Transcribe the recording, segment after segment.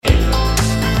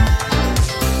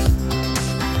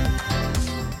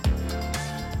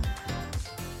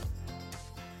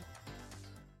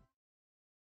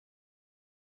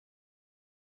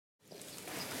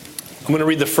I'm going to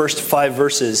read the first 5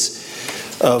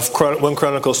 verses of 1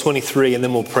 Chronicles 23, and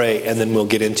then we'll pray, and then we'll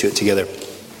get into it together.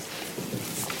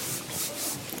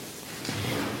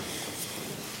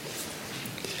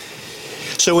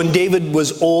 So when David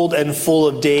was old and full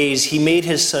of days, he made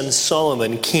his son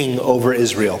Solomon king over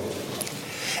Israel.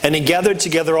 And he gathered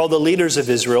together all the leaders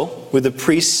of Israel, with the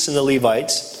priests and the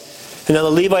Levites. And now the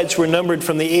Levites were numbered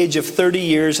from the age of 30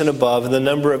 years and above, and the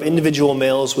number of individual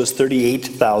males was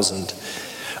 38,000.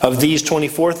 Of these,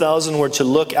 24,000 were to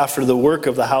look after the work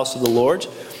of the house of the Lord.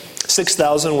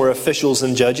 6,000 were officials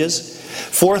and judges.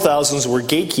 4,000 were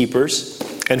gatekeepers.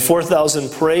 And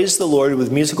 4,000 praised the Lord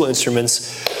with musical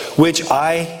instruments, which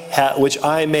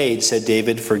I made, said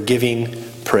David, for giving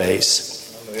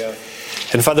praise. Hallelujah.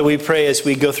 And Father, we pray as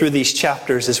we go through these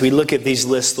chapters, as we look at these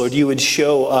lists, Lord, you would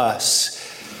show us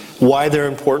why they're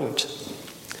important.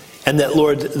 And that,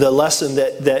 Lord, the lesson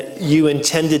that you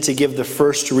intended to give the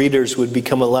first readers would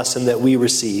become a lesson that we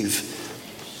receive.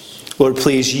 Lord,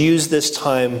 please use this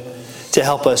time to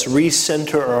help us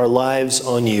recenter our lives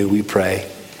on you, we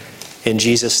pray. In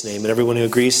Jesus' name. And everyone who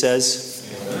agrees says,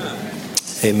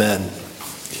 Amen.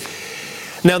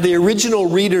 Now, the original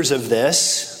readers of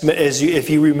this, if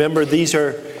you remember, these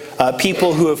are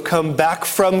people who have come back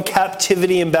from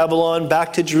captivity in Babylon,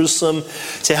 back to Jerusalem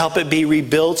to help it be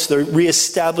rebuilt. They're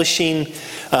reestablishing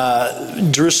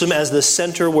Jerusalem as the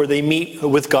center where they meet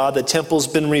with God. The temple's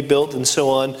been rebuilt and so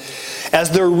on.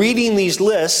 As they're reading these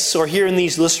lists or hearing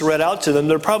these lists read out to them,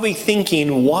 they're probably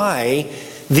thinking, why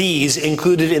these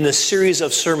included in the series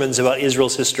of sermons about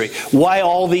Israel's history? Why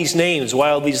all these names?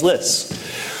 Why all these lists?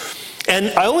 And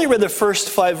I only read the first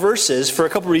 5 verses for a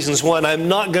couple reasons. One, I'm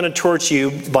not going to torch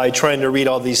you by trying to read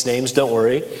all these names, don't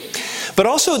worry. But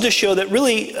also to show that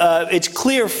really it's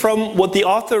clear from what the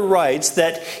author writes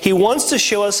that he wants to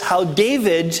show us how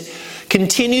David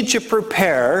continued to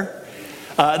prepare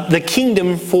the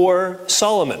kingdom for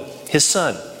Solomon, his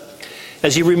son.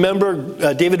 As you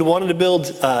remember, David wanted to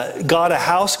build God a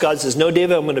house. God says, no,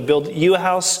 David, I'm going to build you a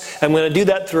house. I'm going to do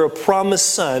that through a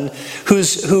promised son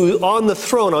who on the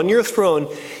throne, on your throne,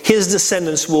 his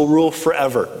descendants will rule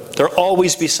forever. There'll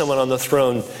always be someone on the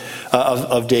throne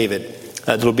of David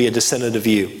that will be a descendant of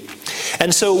you.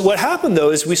 And so what happened,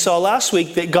 though, is we saw last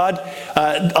week that God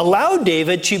allowed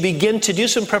David to begin to do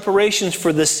some preparations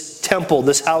for this temple,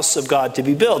 this house of God to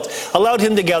be built. Allowed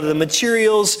him to gather the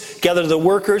materials, gather the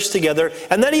workers together,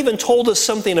 and that even told us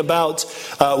something about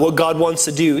what God wants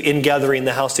to do in gathering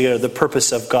the house together, the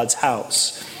purpose of God's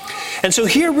house. And so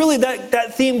here really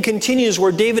that theme continues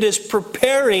where David is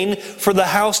preparing for the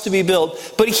house to be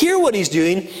built. But here what he's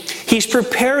doing, he's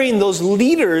preparing those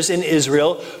leaders in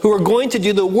Israel who are going to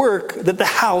do the work that the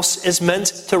house is meant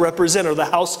to represent, or the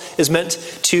house is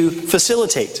meant to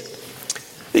facilitate.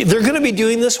 They're going to be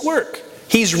doing this work.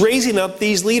 He's raising up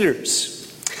these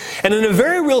leaders. And in a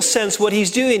very real sense, what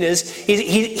he's doing is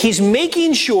he's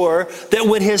making sure that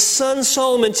when his son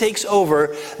Solomon takes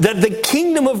over, that the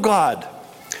kingdom of God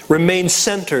remains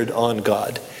centered on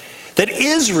God. That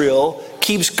Israel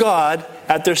keeps God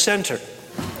at their center.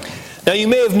 Now you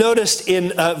may have noticed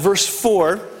in verse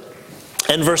 4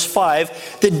 and verse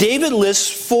 5 that David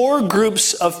lists 4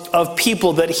 groups of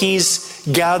people that he's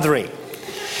gathering.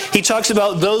 He talks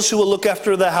about those who will look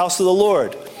after the house of the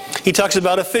Lord. He talks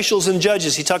about officials and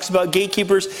judges. He talks about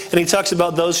gatekeepers. And he talks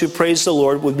about those who praise the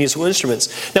Lord with musical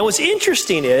instruments. Now what's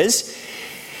interesting is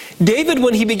David,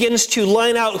 when he begins to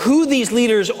line out who these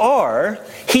leaders are,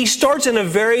 he starts in a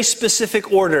very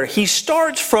specific order. He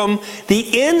starts from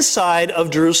the inside of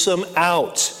Jerusalem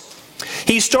out.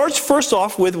 He starts first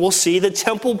off with, we'll see, the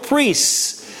temple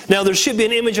priests. Now there should be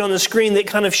an image on the screen that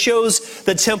kind of shows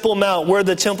the Temple Mount, where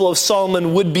the Temple of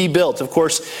Solomon would be built. Of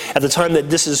course, at the time that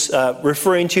this is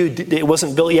referring to, it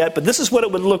wasn't built yet, but this is what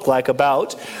it would look like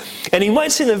about. And you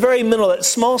might see in the very middle, that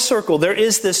small circle, there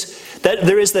is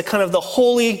the kind of the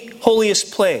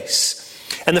holiest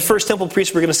place. And the first temple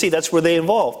priests we're going to see, that's where they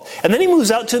involved. And then he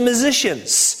moves out to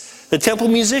musicians, the temple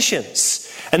musicians.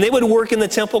 And they would work in the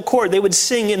temple court. They would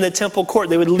sing in the temple court.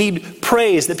 They would lead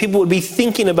praise, that people would be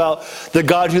thinking about the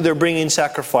God who they're bringing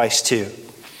sacrifice to.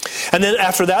 And then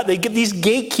after that, they get these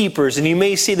gatekeepers. And you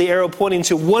may see the arrow pointing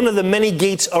to one of the many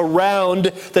gates around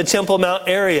the Temple Mount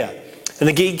area. And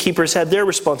the gatekeepers had their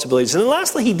responsibilities. And then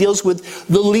lastly, he deals with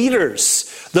the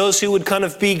leaders, those who would kind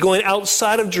of be going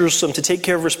outside of Jerusalem to take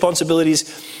care of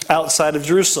responsibilities outside of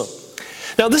Jerusalem.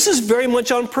 Now, this is very much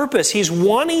on purpose. He's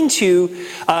wanting to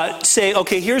say,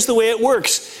 okay, here's the way it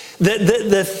works.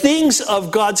 The things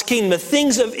of God's kingdom, the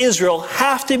things of Israel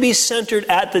have to be centered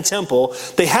at the temple.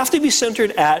 They have to be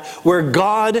centered at where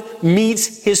God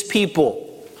meets his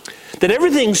people. That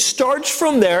everything starts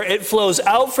from there, it flows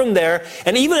out from there,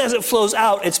 and even as it flows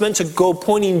out, it's meant to go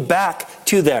pointing back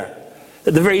to there.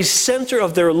 That the very center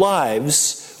of their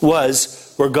lives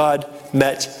was where God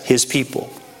met his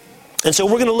people. And so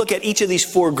we're going to look at each of these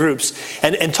four groups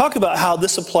and talk about how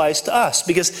this applies to us.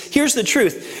 Because here's the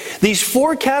truth. These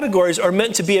four categories are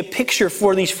meant to be a picture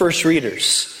for these first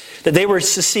readers. That they were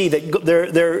to see that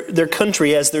their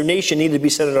country as their nation needed to be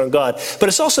centered on God. But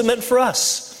it's also meant for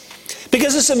us.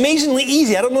 Because it's amazingly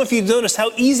easy. I don't know if you've noticed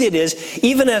how easy it is,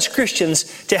 even as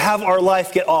Christians, to have our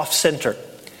life get off center.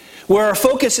 Where our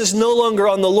focus is no longer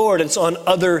on the Lord, it's on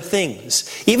other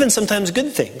things. Even sometimes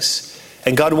good things.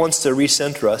 And God wants to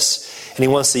recenter us, and he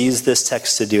wants to use this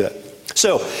text to do it.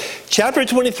 So, chapter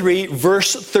 23,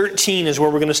 verse 13 is where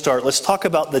we're going to start. Let's talk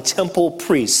about the temple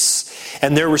priests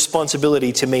and their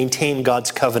responsibility to maintain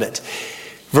God's covenant.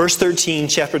 Verse 13,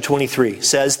 chapter 23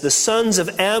 says, "The sons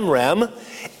of Amram,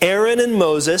 Aaron and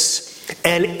Moses,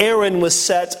 and Aaron was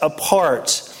set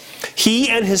apart, he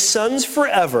and his sons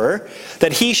forever,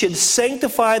 that he should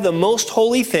sanctify the most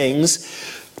holy things,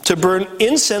 to burn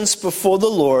incense before the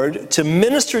Lord, to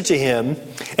minister to him,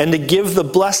 and to give the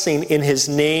blessing in his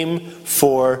name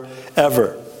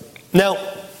forever." Now,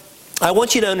 I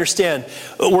want you to understand,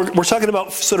 we're talking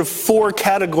about sort of four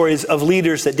categories of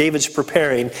leaders that David's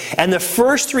preparing. And the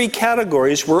first three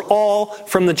categories were all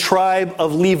from the tribe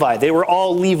of Levi. They were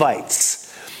all Levites.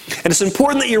 And it's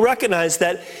important that you recognize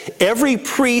that every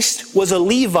priest was a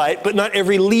Levite, but not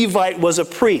every Levite was a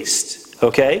priest.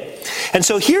 Okay? And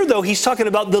so here, though, he's talking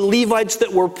about the Levites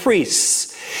that were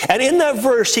priests. And in that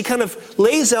verse, he kind of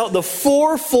lays out the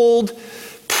fourfold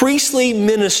priestly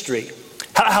ministry.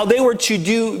 How they were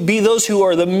to be those who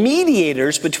are the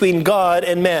mediators between God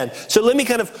and man. So let me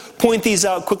kind of point these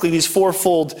out quickly, these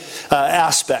fourfold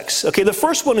aspects. Okay, the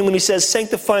first one, when he says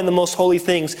sanctifying the most holy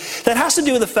things, that has to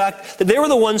do with the fact that they were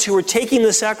the ones who were taking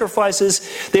the sacrifices.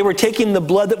 They were taking the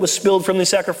blood that was spilled from the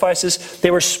sacrifices.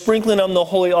 They were sprinkling on the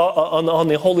holy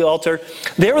altar.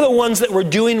 They were the ones that were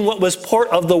doing what was part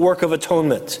of the work of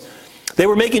atonement. They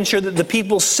were making sure that the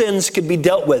people's sins could be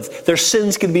dealt with. Their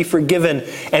sins could be forgiven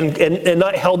and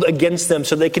not held against them,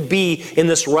 so they could be in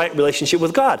this right relationship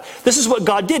with God. This is what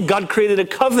God did. God created a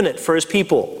covenant for his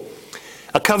people.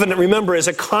 A covenant, remember, is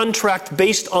a contract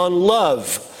based on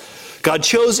love. God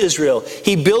chose Israel.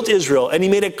 He built Israel, and he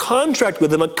made a contract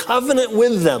with them, a covenant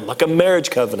with them, like a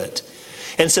marriage covenant.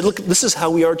 And said, look, this is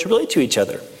how we are to relate to each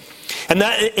other. And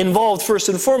that involved, first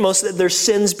and foremost, that their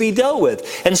sins be dealt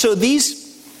with. And so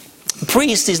these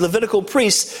priests, these Levitical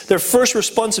priests, their first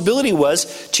responsibility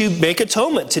was to make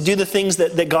atonement, to do the things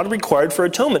that God required for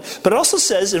atonement. But it also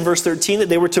says in verse 13 that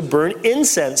they were to burn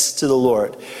incense to the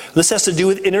Lord. This has to do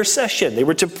with intercession. They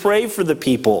were to pray for the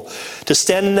people, to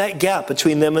stand in that gap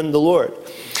between them and the Lord.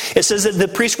 It says that the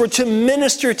priests were to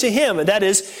minister to him. And that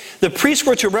is, the priests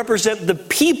were to represent the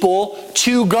people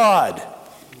to God.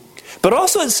 But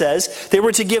also it says they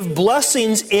were to give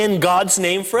blessings in God's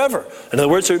name forever. In other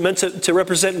words, they're meant to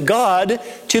represent God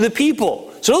to the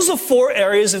people. So those are four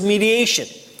areas of mediation.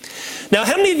 Now,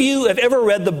 how many of you have ever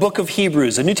read the book of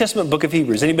Hebrews, the New Testament book of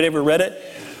Hebrews? Anybody ever read it?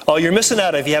 Oh, you're missing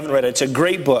out if you haven't read it. It's a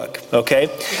great book, okay?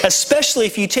 Especially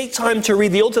if you take time to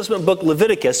read the Old Testament book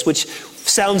Leviticus, which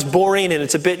sounds boring and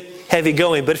it's a bit heavy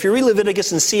going. But if you read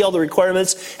Leviticus and see all the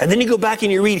requirements, and then you go back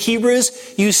and you read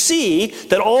Hebrews, you see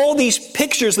that all these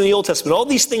pictures in the Old Testament, all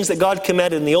these things that God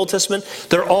commanded in the Old Testament,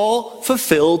 they're all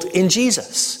fulfilled in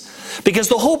Jesus. Because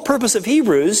the whole purpose of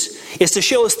Hebrews is to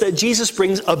show us that Jesus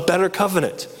brings a better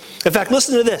covenant. In fact,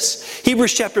 listen to this.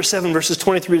 Hebrews chapter 7, verses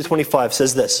 23 to 25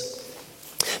 says this.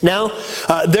 "Now,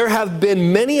 there have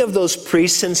been many of those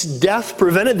priests since death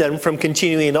prevented them from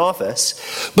continuing in office.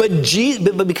 But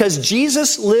because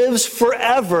Jesus lives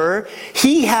forever,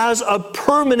 he has a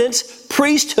permanent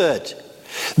priesthood.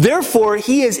 Therefore,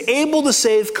 he is able to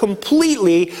save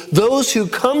completely those who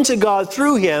come to God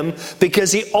through him,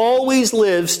 because he always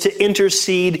lives to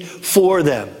intercede for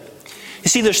them." You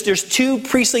see, there's two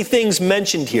priestly things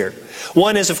mentioned here.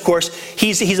 One is, of course,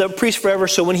 he's a priest forever,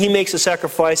 so when he makes a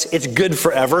sacrifice, it's good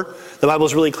forever. The Bible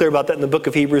is really clear about that in the book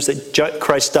of Hebrews, that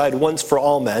Christ died once for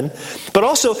all men. But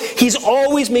also, he's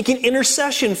always making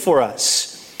intercession for us.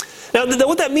 Now,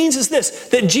 what that means is this,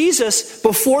 that Jesus,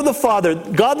 before the Father,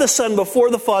 God the Son before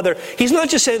the Father, he's not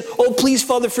just saying, oh, please,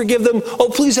 Father, forgive them. Oh,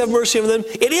 please have mercy on them.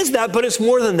 It is that, but it's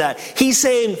more than that. He's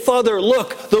saying, Father,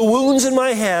 look, the wounds in my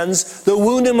hands, the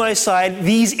wound in my side,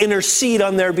 these intercede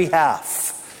on their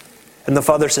behalf. And the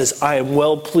Father says, I am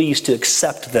well pleased to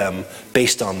accept them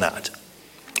based on that.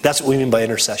 That's what we mean by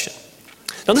intercession.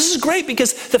 Now this is great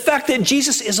because the fact that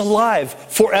Jesus is alive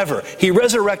forever, he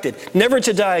resurrected, never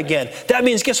to die again, that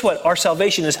means, guess what? Our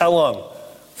salvation is how long?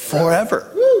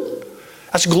 forever.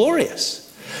 That's glorious.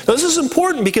 Now, this is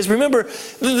important because remember,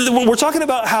 we're talking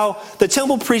about how the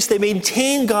temple priests, they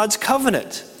maintain God's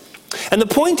covenant. And the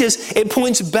point is, it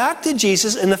points back to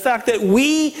Jesus and the fact that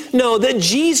we know that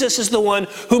Jesus is the one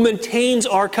who maintains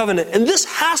our covenant. And this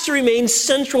has to remain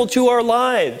central to our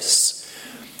lives.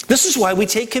 This is why we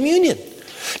take communion.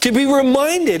 To be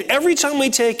reminded every time we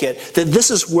take it that this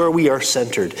is where we are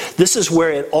centered. This is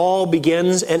where it all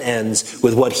begins and ends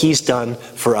with what He's done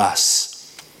for us.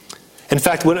 In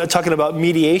fact, when talking about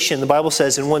mediation, the Bible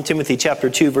says in 1 Timothy chapter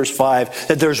 2, verse 5,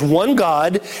 that there's one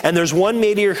God and there's one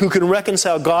mediator who can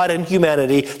reconcile God and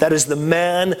humanity. That is the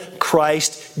man,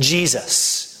 Christ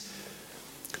Jesus.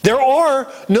 There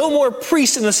are no more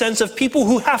priests in the sense of people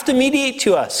who have to mediate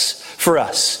for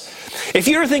us. If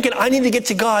you're thinking, I need to get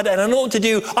to God and I don't know what to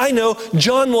do, I know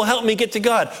John will help me get to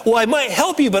God. Well, I might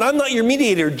help you, but I'm not your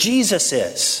mediator. Jesus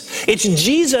is. It's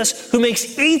Jesus who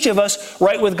makes each of us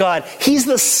right with God. He's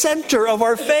the center of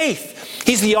our faith.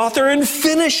 He's the author and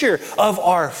finisher of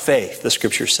our faith, the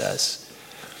Scripture says.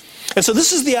 And so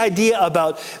this is the idea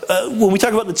about, when we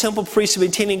talk about the temple priests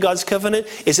maintaining God's covenant,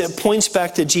 is it points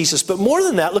back to Jesus. But more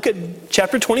than that, look at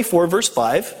chapter 24, verse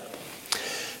 5.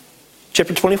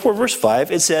 Chapter 24, verse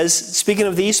 5, it says, speaking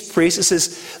of these priests, it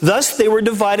says, thus they were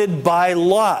divided by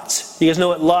lots. You guys know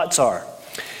what lots are?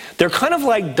 They're kind of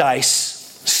like dice,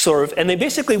 sort of, and they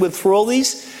basically would throw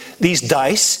these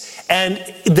dice, and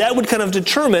that would kind of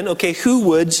determine, okay, who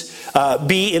would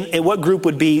be in what group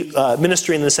would be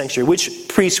ministering in the sanctuary, which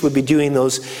priests would be doing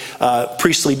those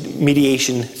priestly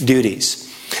mediation duties.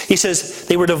 He says,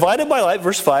 they were divided by lot,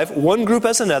 verse 5, one group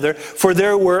as another, for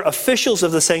there were officials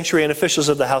of the sanctuary and officials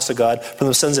of the house of God, from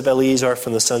the sons of Eleazar,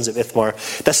 from the sons of Ithamar.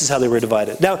 This is how they were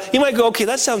divided. Now, you might go, okay,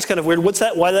 that sounds kind of weird. What's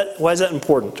that? Why is that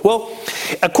important? Well,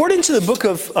 according to the book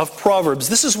of Proverbs,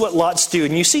 this is what lots do,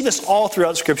 and you see this all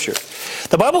throughout Scripture.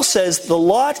 The Bible says the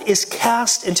lot is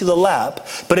cast into the lap,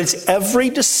 but its every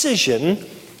decision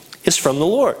is from the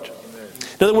Lord.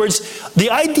 In other words, the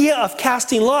idea of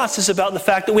casting lots is about the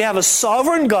fact that we have a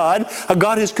sovereign God, a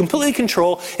God who's completely in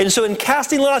control. And so in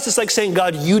casting lots, it's like saying,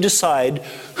 God, you decide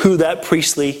who that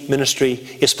priestly ministry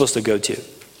is supposed to go to.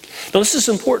 Now, this is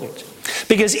important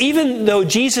because even though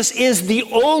Jesus is the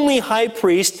only high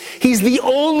priest, He's the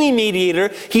only mediator,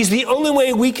 He's the only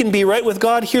way we can be right with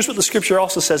God, here's what the Scripture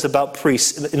also says about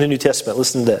priests in the New Testament.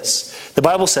 Listen to this. The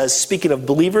Bible says, speaking of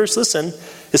believers, listen,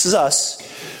 this is us.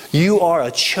 You are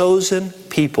a chosen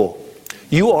people.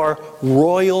 You are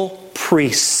royal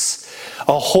priests,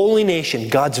 a holy nation,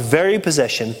 God's very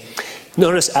possession.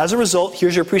 Notice, as a result,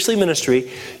 here's your priestly ministry.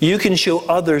 You can show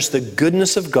others the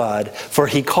goodness of God, for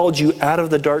He called you out of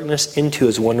the darkness into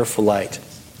His wonderful light.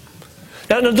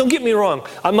 Now, don't get me wrong.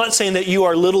 I'm not saying that you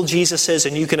are little Jesuses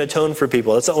and you can atone for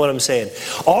people. That's not what I'm saying.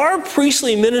 Our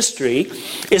priestly ministry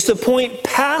is to point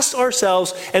past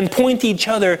ourselves and point each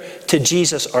other to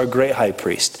Jesus, our great high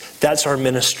priest. That's our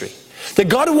ministry. That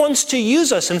God wants to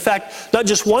use us. In fact, not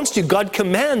just wants to, God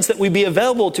commands that we be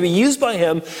available to be used by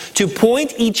Him to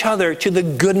point each other to the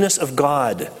goodness of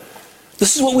God.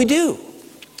 This is what we do.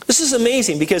 This is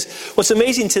amazing because what's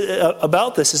amazing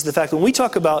about this is the fact that when we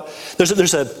talk about,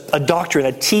 there's a doctrine,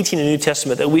 a teaching in the New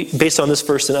Testament that based on this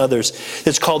verse and others,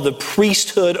 that's called the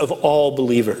priesthood of all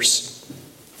believers.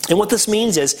 And what this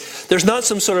means is there's not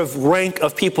some sort of rank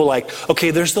of people like,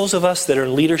 okay, there's those of us that are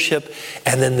in leadership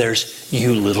and then there's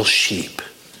you little sheep.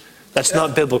 That's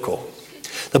not biblical.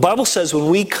 The Bible says when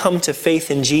we come to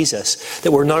faith in Jesus,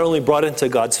 that we're not only brought into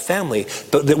God's family,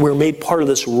 but that we're made part of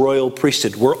this royal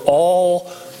priesthood. We're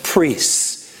all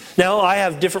priests. Now, I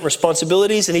have different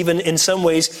responsibilities and even in some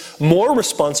ways more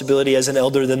responsibility as an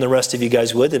elder than the rest of you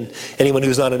guys would and anyone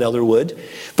who's not an elder would.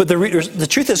 But the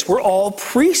truth is we're all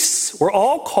priests. We're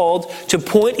all called to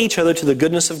point each other to the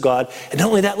goodness of God. And not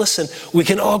only that, listen, we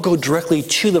can all go directly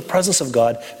to the presence of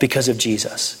God because of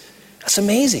Jesus. That's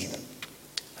amazing.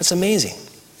 That's amazing.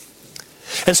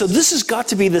 And so this has got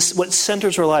to be what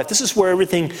centers our life. This is where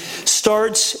everything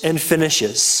starts and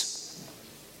finishes.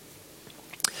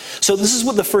 So this is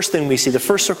what the first thing we see, the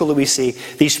first circle that we see.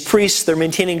 These priests, they're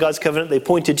maintaining God's covenant. They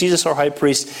point to Jesus, our high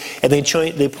priest, and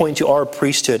they point to our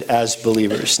priesthood as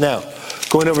believers. Now,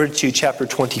 going over to chapter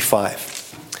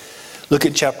 25. Look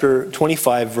at chapter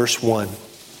 25, verse 1.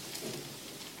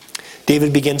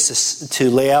 David begins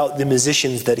to lay out the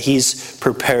musicians that he's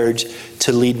prepared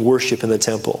to lead worship in the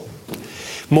temple.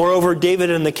 Moreover, David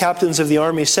and the captains of the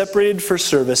army separated for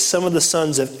service some of the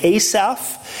sons of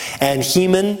Asaph and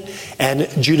Heman and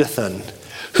Jeduthun,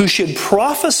 who should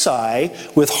prophesy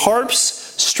with harps,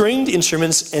 stringed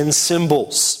instruments, and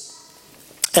cymbals.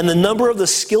 And the number of the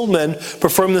skilled men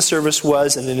performing the service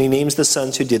was, and then he names the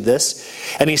sons who did this.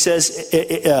 And he says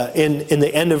in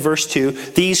the end of verse 2,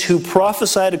 these who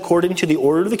prophesied according to the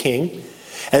order of the king.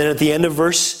 And then at the end of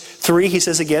verse 3, he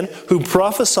says again, who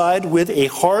prophesied with a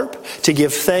harp to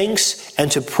give thanks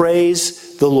and to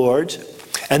praise the Lord.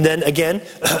 And then again,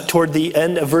 toward the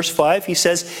end of verse 5, he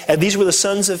says, and these were the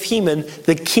sons of Heman,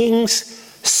 the king's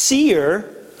seer,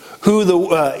 who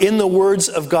in the words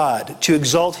of God, to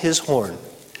exalt his horn.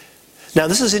 Now,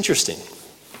 this is interesting,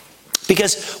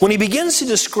 because when he begins to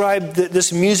describe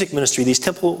this music ministry, these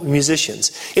temple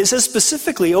musicians, it says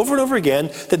specifically over and over again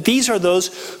that these are those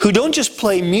who don't just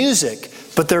play music,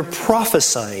 but they're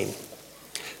prophesying.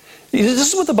 This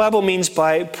is what the Bible means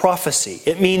by prophecy.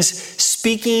 It means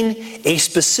speaking a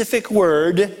specific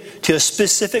word to a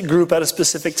specific group at a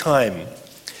specific time.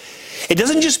 It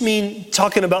doesn't just mean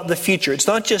talking about the future. It's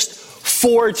not just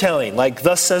foretelling, like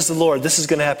thus says the Lord, this is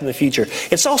going to happen in the future.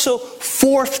 It's also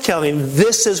forthtelling,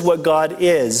 this is what God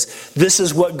is, this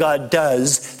is what God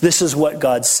does, this is what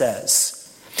God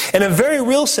says. In a very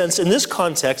real sense, in this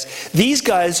context, these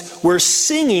guys were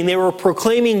singing, they were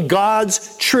proclaiming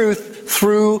God's truth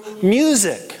through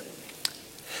music.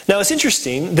 Now it's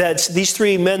interesting that these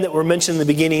three men that were mentioned in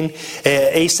the beginning,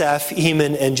 Asaph,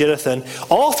 Heman, and Jeduthun,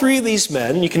 all three of these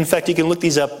men, you can look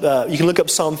these up, you can look up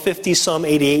Psalm 50, Psalm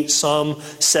 88, Psalm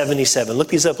 77. Look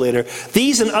these up later.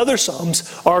 These and other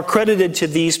psalms are credited to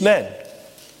these men.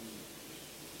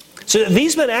 So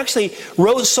these men actually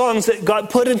wrote songs that God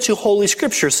put into Holy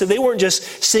Scripture. So they weren't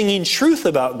just singing truth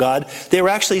about God, they were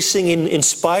actually singing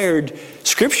inspired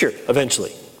Scripture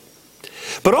eventually.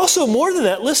 But also more than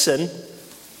that, listen,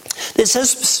 it says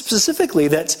specifically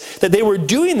that they were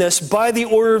doing this by the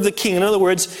order of the king. In other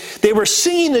words, they were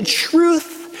singing the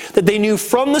truth that they knew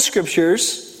from the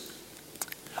Scriptures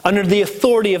under the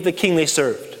authority of the king they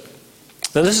served.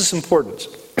 Now this is important.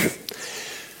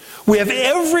 We have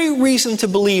every reason to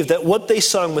believe that what they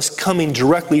sung was coming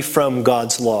directly from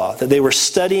God's law, that they were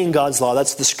studying God's law.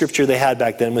 That's the Scripture they had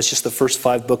back then. It was just the first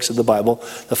 5 books of the Bible,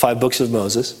 the 5 books of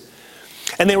Moses.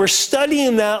 And they were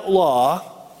studying that law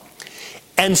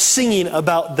and singing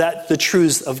about the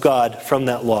truths of God from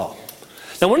that law.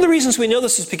 Now, one of the reasons we know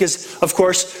this is because, of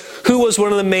course, who was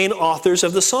one of the main authors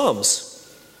of the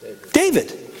Psalms?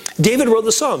 David. David wrote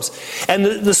the Psalms. And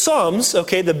the Psalms,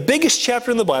 the biggest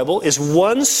chapter in the Bible is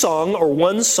one song or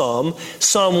one psalm,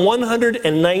 Psalm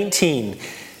 119.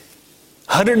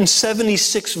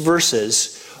 176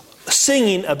 verses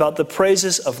singing about the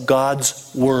praises of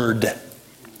God's Word,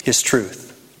 His truth.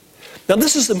 Now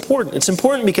this is important. It's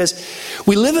important because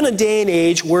we live in a day and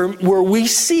age where we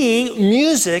see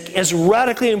music as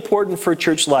radically important for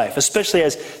church life, especially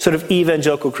as sort of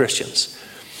evangelical Christians.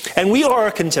 And we are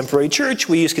a contemporary church.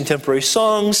 We use contemporary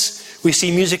songs. We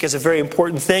see music as a very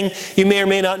important thing. You may or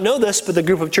may not know this, but the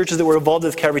group of churches that were involved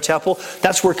with Calvary Chapel,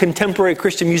 that's where contemporary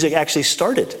Christian music actually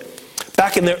started.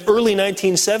 Back in the early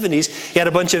 1970s, you had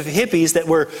a bunch of hippies that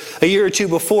were a year or two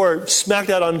before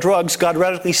smacked out on drugs. God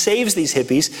radically saves these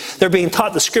hippies. They're being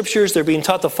taught the Scriptures. They're being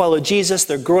taught to follow Jesus.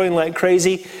 They're growing like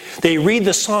crazy. They read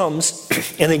the Psalms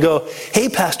and they go, hey,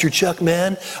 Pastor Chuck,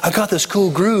 man, I got this cool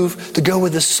groove to go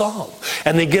with this psalm.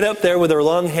 And they get up there with their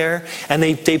long hair and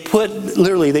they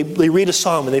read a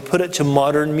psalm and they put it to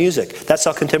modern music. That's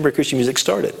how contemporary Christian music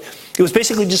started. It was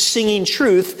basically just singing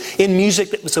truth in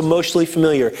music that was emotionally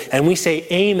familiar. And we say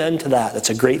amen to that. That's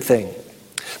a great thing.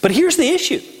 But here's the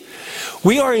issue.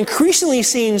 We are increasingly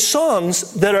seeing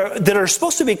songs that are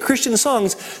supposed to be Christian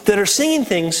songs that are singing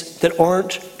things that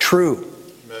aren't true.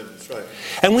 Amen. That's right.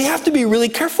 And we have to be really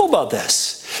careful about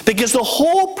this. Because the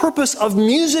whole purpose of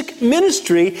music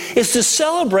ministry is to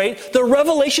celebrate the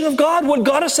revelation of God, what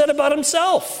God has said about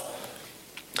Himself.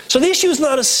 So the issue is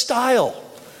not a style.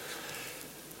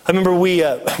 I remember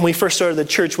when we first started the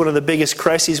church, one of the biggest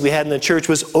crises we had in the church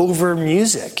was over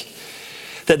music.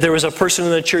 That there was a person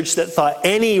in the church that thought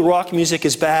any rock music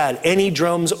is bad, any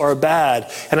drums are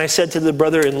bad. And I said to the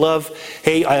brother in love,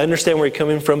 hey, I understand where you're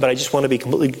coming from, but I just want to be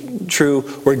completely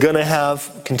true. We're going to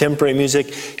have contemporary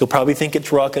music. You'll probably think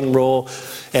it's rock and roll,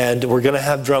 and we're going to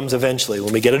have drums eventually.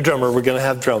 When we get a drummer, we're going to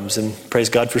have drums, and praise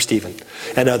God for Stephen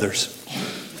and others.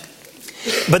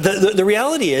 But the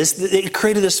reality is that it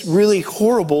created this really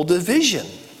horrible division.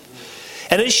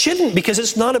 And it shouldn't, because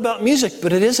it's not about music,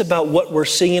 but it is about what we're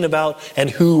singing about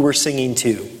and who we're singing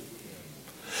to.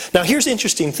 Now here's the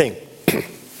interesting thing.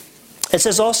 It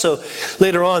says also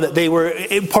later on that they were,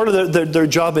 part of their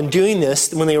job in doing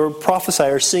this, when they were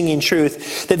prophesying or singing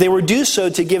truth, that they were do so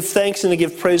to give thanks and to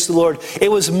give praise to the Lord.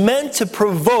 It was meant to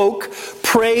provoke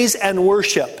praise and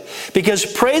worship. Because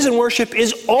praise and worship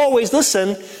is always,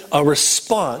 listen, a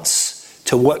response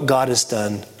to what God has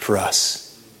done for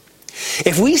us.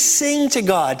 If we sing to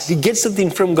God to get something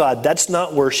from God, that's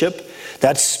not worship.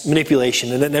 That's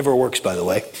manipulation, and it never works, by the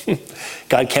way.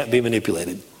 God can't be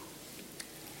manipulated.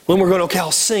 When we're going, okay,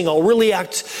 I'll sing, I'll really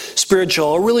act spiritual,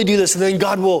 I'll really do this, and then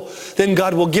God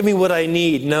will give me what I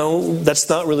need. No, that's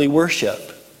not really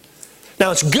worship. Now,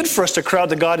 it's good for us to crowd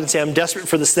to God and say, I'm desperate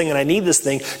for this thing and I need this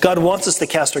thing. God wants us to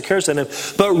cast our cares on Him.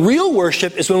 But real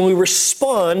worship is when we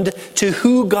respond to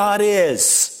who God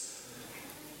is.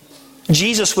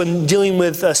 Jesus, when dealing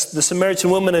with the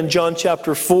Samaritan woman in John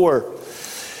chapter 4,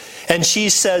 and she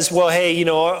says, well, hey,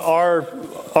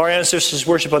 our ancestors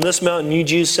worship on this mountain, you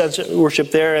Jews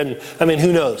worship there, and I mean,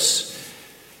 who knows?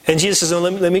 And Jesus says, no,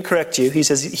 let me correct you. He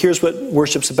says, here's what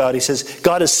worship's about. He says,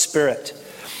 God is spirit.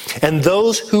 And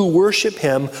those who worship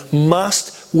Him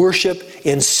must worship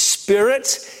in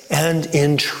spirit and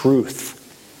in truth.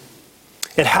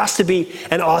 It has to be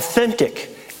an authentic,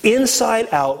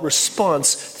 inside-out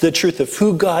response to the truth of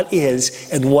who God is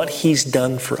and what He's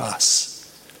done for us.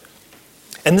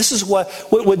 And this is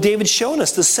what David's shown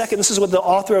us. This is what the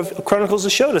author of Chronicles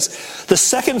has shown us. The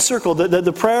second circle,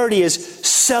 the priority is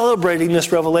celebrating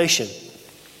this revelation.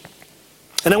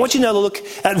 And I want you now to look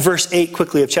at verse 8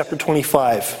 quickly of chapter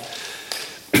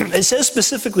 25. It says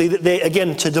specifically that they,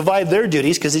 again, to divide their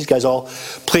duties, because these guys all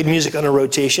played music on a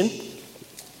rotation.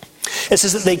 It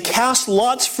says that they cast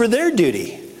lots for their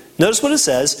duty. Notice what it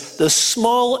says, the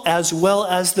small as well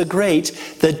as the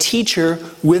great, the teacher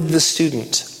with the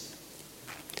student.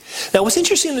 Now, what's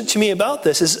interesting to me about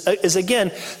this is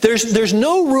again, there's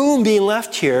no room being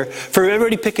left here for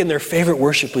everybody picking their favorite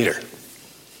worship leader.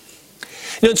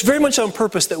 It's very much on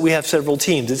purpose that we have several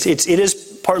teams. It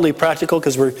is partly practical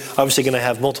because we're obviously going to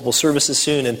have multiple services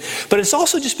soon. But it's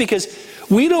also just because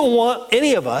we don't want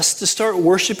any of us to start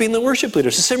worshiping the worship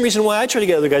leaders. It's the same reason why I try to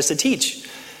get other guys to teach.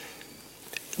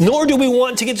 Nor do we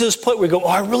want to get to this point where we go, oh,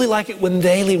 I really like it when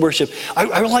they lead worship.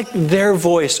 I like their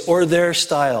voice or their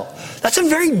style. That's a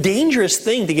very dangerous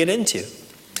thing to get into.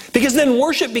 Because then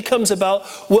worship becomes about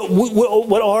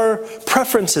what our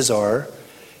preferences are,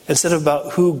 instead of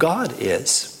about who God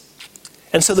is.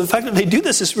 And so the fact that they do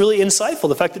this is really insightful.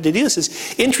 The fact that they do this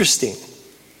is interesting.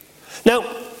 Now,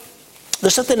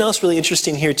 there's something else really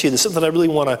interesting here too. There's something I really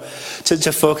want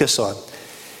to focus on.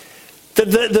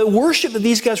 The worship that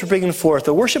these guys were bringing forth,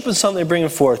 the worship and song they're bringing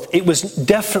forth, it was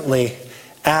definitely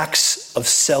acts of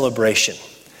celebration.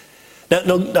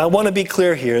 Now, I want to be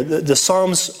clear here. The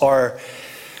Psalms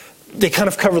they kind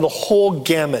of cover the whole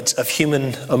gamut of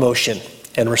human emotion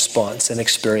and response and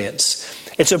experience.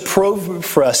 It's appropriate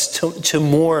for us to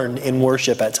mourn in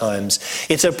worship at times.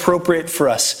 It's appropriate for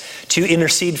us to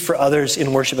intercede for others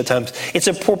in worship at times. It's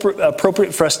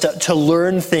appropriate for us to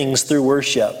learn things through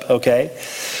worship, okay?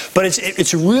 But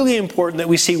it's really important that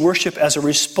we see worship as a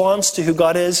response to who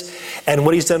God is and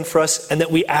what He's done for us, and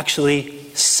that we actually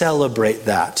celebrate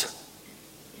that.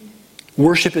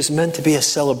 Worship is meant to be a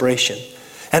celebration.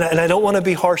 And I don't want to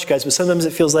be harsh, guys, but sometimes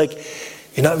it feels like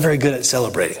you're not very good at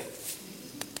celebrating.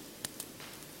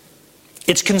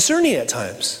 It's concerning at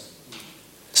times.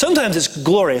 Sometimes it's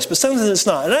glorious, but sometimes it's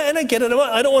not. And I get it.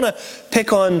 I don't want to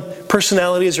pick on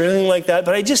personalities or anything like that,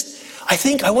 but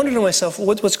I wonder to myself,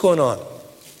 what's going on?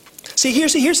 See,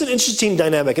 here's an interesting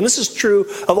dynamic, and this is true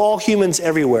of all humans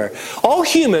everywhere. All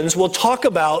humans will talk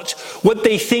about what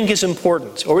they think is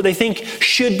important, or what they think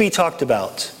should be talked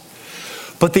about.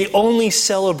 But they only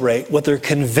celebrate what they're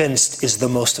convinced is the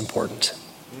most important.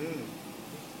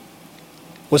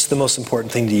 What's the most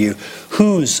important thing to you?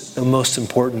 Who's the most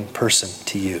important person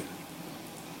to you?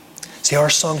 See, our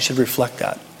song should reflect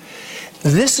that.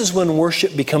 This is when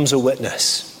worship becomes a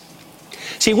witness.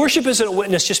 See, worship isn't a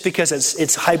witness just because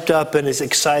it's hyped up and it's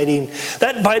exciting.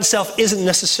 That by itself isn't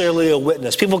necessarily a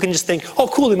witness. People can just think, oh,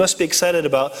 cool, they must be excited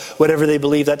about whatever they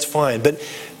believe, that's fine. But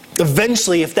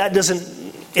eventually, if that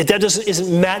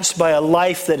isn't matched by a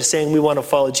life that is saying we want to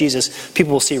follow Jesus,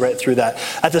 people will see right through that.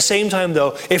 At the same time,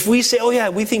 though, if we say, oh yeah,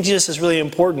 we think Jesus is really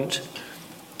important,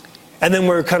 and then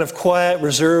we're kind of quiet,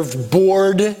 reserved,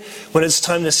 bored when it's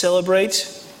time to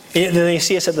celebrate, and then you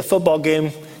see us at the football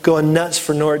game going nuts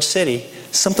for Norwich City,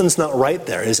 something's not right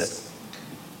there, is it?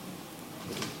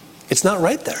 It's not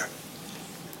right there.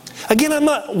 Again, I'm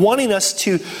not wanting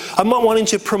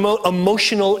to promote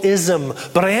emotionalism,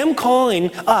 but I am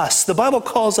calling us, the Bible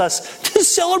calls us to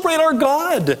celebrate our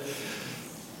God.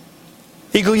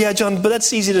 You go, yeah, John, but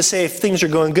that's easy to say if things are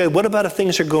going good. What about if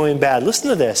things are going bad? Listen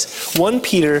to this. 1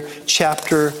 Peter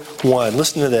chapter 1.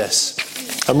 Listen to this.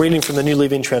 I'm reading from the New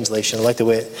Living Translation. I like the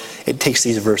way it takes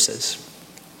these verses.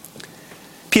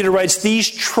 Peter writes, these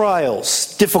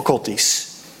trials,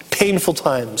 difficulties, painful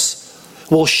times,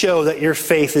 will show that your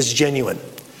faith is genuine.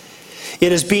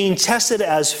 It is being tested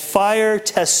as fire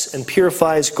tests and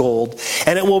purifies gold,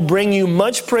 and it will bring you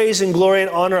much praise and glory and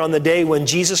honor on the day when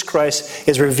Jesus Christ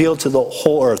is revealed to the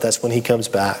whole earth. That's when he comes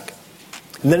back.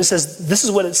 And then it says, this is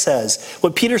what it says.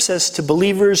 What Peter says to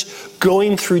believers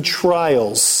going through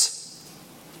trials.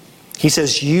 He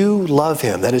says, you love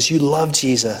him. That is, you love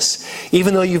Jesus.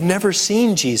 Even though you've never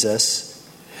seen Jesus,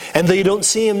 and though you don't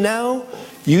see him now,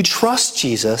 you trust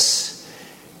Jesus,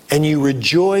 and you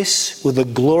rejoice with a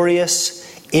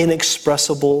glorious,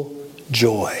 inexpressible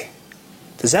joy.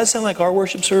 Does that sound like our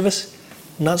worship service?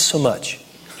 Not so much.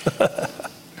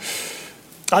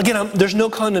 Again, there's no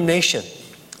condemnation.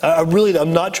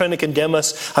 I'm not trying to condemn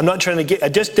us. I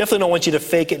just definitely don't want you to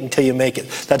fake it until you make it.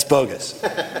 That's bogus.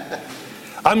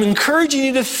 I'm encouraging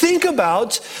you to think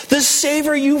about the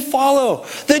Savior you follow,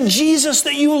 the Jesus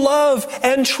that you love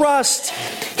and trust.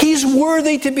 He's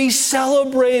worthy to be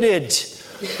celebrated.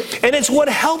 And it's what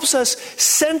helps us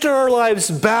center our lives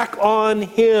back on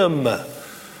him.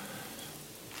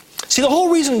 See, the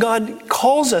whole reason God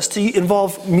calls us to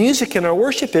involve music in our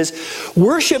worship is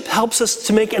worship helps us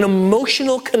to make an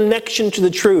emotional connection to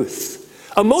the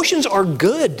truth. Emotions are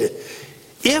good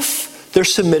if they're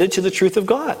submitted to the truth of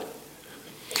God.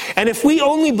 And if we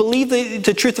only believe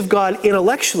the truth of God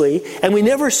intellectually, and we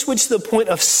never switch to the point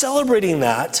of celebrating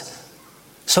that,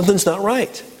 something's not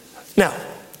right. Now,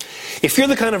 if you're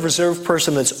the kind of reserved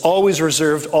person that's always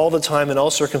reserved all the time in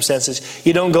all circumstances,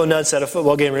 you don't go nuts at a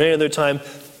football game or any other time,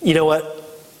 you know what?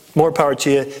 More power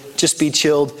to you. Just be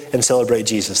chilled and celebrate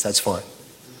Jesus. That's fine.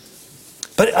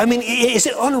 But I mean, is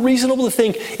it unreasonable to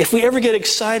think if we ever get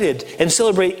excited and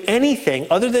celebrate anything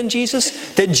other than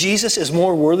Jesus, that Jesus is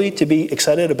more worthy to be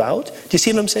excited about? Do you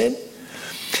see what I'm saying?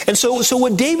 And so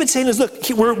what David's saying is, look,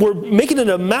 we're making it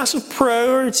a massive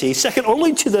priority, second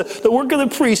only to the work of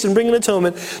the priest and bringing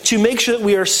atonement, to make sure that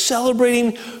we are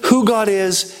celebrating who God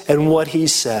is and what he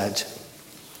said.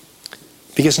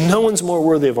 Because no one's more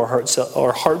worthy of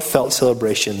our heartfelt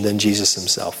celebration than Jesus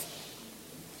himself.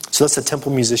 So that's the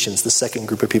temple musicians, the second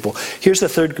group of people. Here's the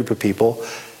third group of people,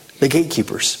 the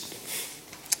gatekeepers.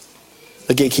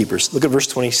 The gatekeepers. Look at verse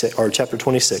 26, or chapter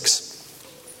 26.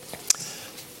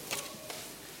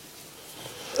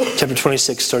 Chapter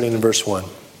 26, starting in verse 1.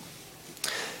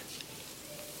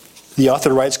 The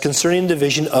author writes, concerning the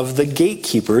division of the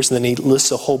gatekeepers, and then he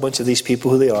lists a whole bunch of these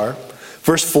people, who they are.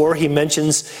 Verse 4, he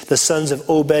mentions the sons of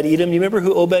Obed-Edom. You remember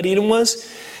who Obed-Edom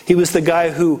was? He was the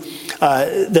guy who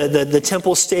the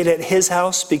temple stayed at his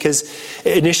house because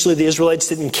initially the Israelites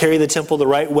didn't carry the temple the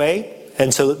right way.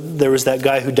 And so there was that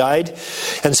guy who died.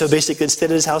 And so basically it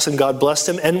stayed at his house and God blessed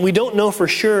him. And we don't know for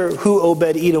sure who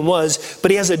Obed-Edom was,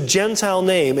 but he has a Gentile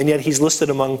name and yet he's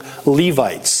listed among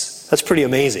Levites. That's pretty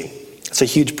amazing. It's a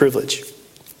huge privilege.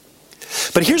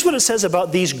 But here's what it says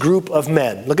about these group of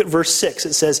men. Look at verse 6.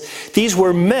 It says, these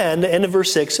were men, the end of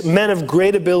verse 6, men of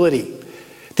great ability.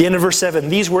 The end of verse 7,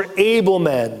 these were able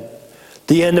men.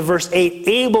 The end of verse 8,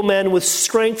 able men with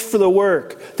strength for the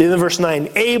work. The end of verse 9,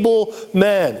 able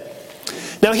men.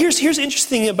 Now here's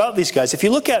interesting about these guys. If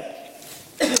you look at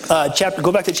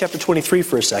go back to chapter 23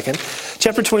 for a second.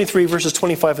 Chapter 23, verses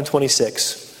 25 and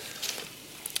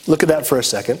 26. Look at that for a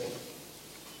second.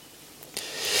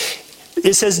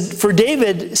 It says, for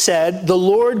David said, the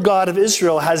Lord God of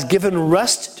Israel has given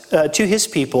rest to his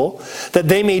people, that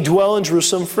they may dwell in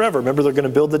Jerusalem forever. Remember, they're going to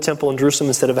build the temple in Jerusalem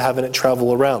instead of having it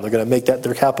travel around. They're going to make that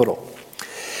their capital.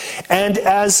 And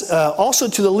as also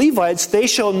to the Levites, they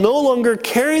shall no longer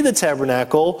carry the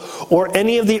tabernacle or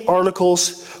any of the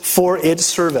articles for its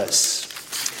service.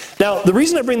 Now, the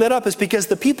reason I bring that up is because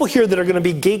the people here that are going to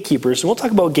be gatekeepers, and we'll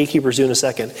talk about gatekeepers in a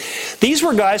second, these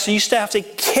were guys who used to have to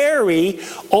carry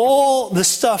all the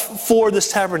stuff for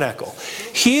this tabernacle.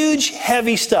 Huge,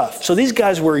 heavy stuff. So these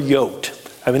guys were yoked.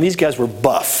 I mean, these guys were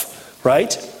buff,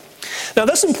 right? Now,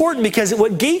 that's important because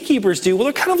what gatekeepers do, well,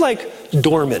 they're kind of like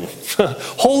doormen,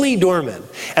 holy doormen.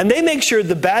 And they make sure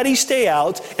the baddies stay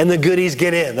out and the goodies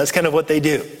get in. That's kind of what they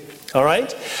do. All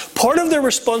right? Part of their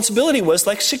responsibility was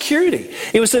like security.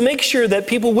 It was to make sure that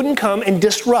people wouldn't come and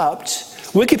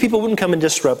wicked people wouldn't come and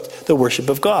disrupt the worship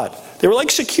of God. They were like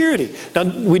security. Now,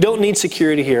 we don't need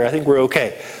security here. I think we're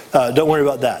okay. Don't worry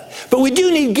about that. But we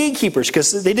do need gatekeepers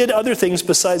because they did other things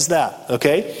besides that.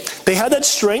 Okay? They had that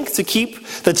strength to keep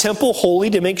the temple holy,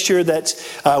 to make sure that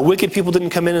wicked people didn't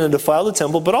come in and defile the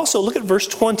temple. But also, look at verse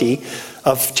 20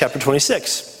 of chapter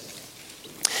 26.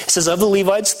 It says, of the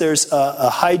Levites, there's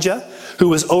Ahijah, who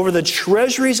was over the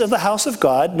treasuries of the house of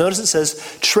God. Notice it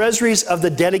says, treasuries of the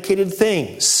dedicated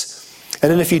things.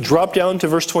 And then if you drop down to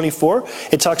verse 24,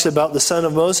 it talks about the son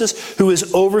of Moses, who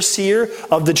is overseer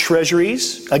of the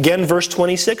treasuries. Again, verse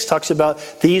 26 talks about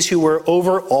these who were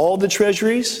over all the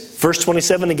treasuries. Verse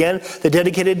 27 again, they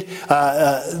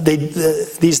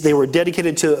were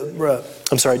dedicated to.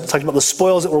 Talking about the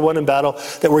spoils that were won in battle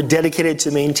that were dedicated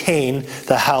to maintain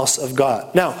the house of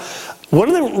God. Now, one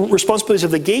of the responsibilities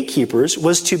of the gatekeepers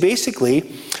was to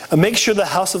basically make sure the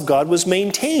house of God was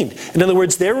maintained. In other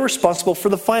words, they were responsible for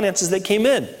the finances that came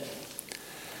in.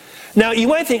 Now, you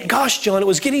might think, gosh, John, it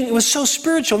was so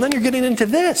spiritual, and then you're getting into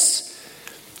this.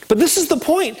 But this is the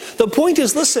point. The point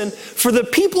is, listen, for the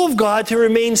people of God to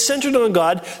remain centered on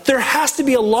God, there has to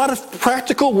be a lot of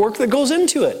practical work that goes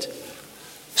into it.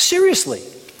 Seriously.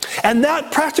 And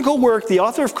that practical work, the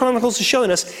author of Chronicles is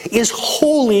showing us, is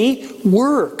holy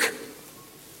work.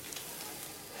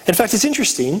 In fact, it's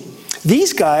interesting.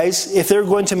 These guys, if they're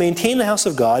going to maintain the house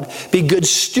of God, be good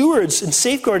stewards in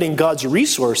safeguarding God's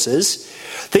resources,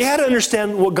 they had to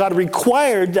understand what God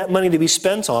required that money to be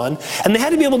spent on, and they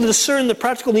had to be able to discern the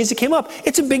practical needs that came up.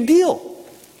 It's a big deal.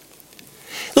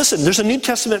 Listen, there's a New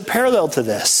Testament parallel to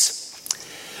this.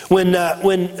 When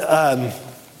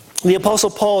the Apostle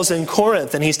Paul is in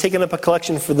Corinth and he's taking up a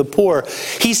collection for the poor,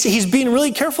 he's being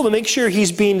really careful to make sure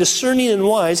he's being discerning and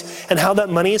wise and how that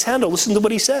money is handled. Listen to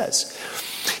what he says.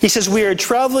 He says, we are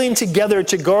traveling together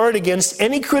to guard against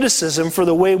any criticism for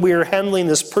the way we are handling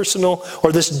this personal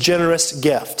or this generous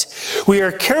gift. We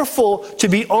are careful to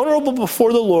be honorable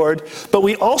before the Lord, but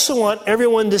we also want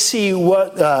everyone to see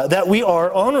that we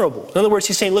are honorable. In other words,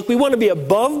 he's saying, look, we want to be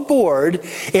above board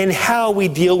in how we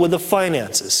deal with the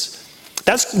finances.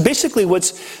 That's basically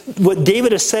what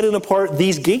David has setting apart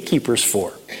these gatekeepers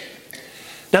for.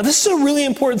 Now, this is a really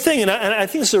important thing, and I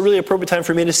think this is a really appropriate time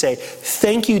for me to say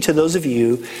thank you to those of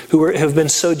you who have been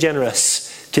so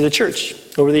generous to the church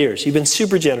over the years. You've been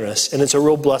super generous, and it's a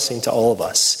real blessing to all of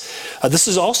us. This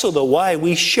is also why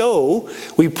we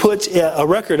put a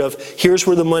record of here's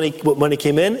where what money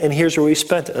came in, and here's where we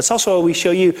spent it. That's also why we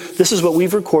show you this is what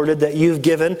we've recorded that you've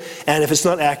given, and if it's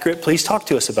not accurate, please talk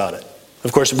to us about it.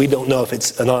 Of course, we don't know if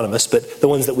it's anonymous, but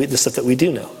the stuff that we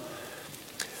do know.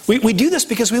 We do this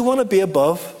because we want to be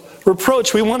above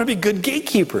reproach. We want to be good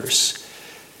gatekeepers.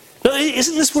 Now,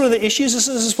 isn't this one of the issues?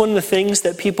 Isn't this one of the things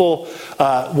that people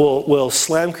will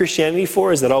slam Christianity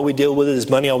for, is that all we deal with is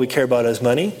money, all we care about is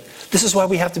money? This is why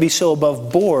we have to be so above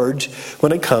board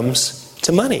when it comes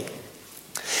to money.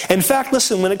 In fact,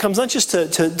 listen, when it comes not just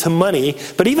to money,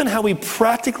 but even how we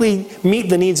practically meet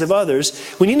the needs of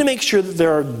others, we need to make sure that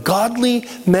there are godly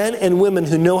men and women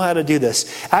who know how to do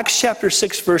this. Acts chapter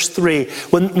 6, verse 3,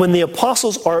 when the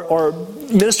apostles are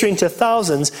ministering to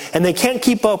thousands and they can't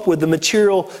keep up with the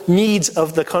material needs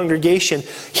of the congregation,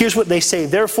 here's what they say.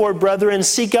 Therefore, brethren,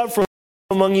 seek out from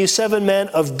among you 7 men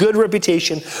of good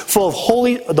reputation, full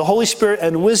of the Holy Spirit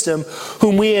and wisdom,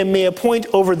 whom we may appoint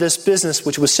over this business,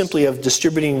 which was simply of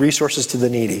distributing resources to the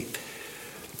needy.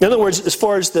 In other words, as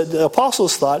far as the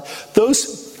apostles thought,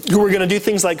 those who were going to do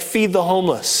things like feed the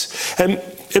homeless and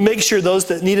make sure those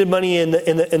that needed money in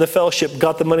the fellowship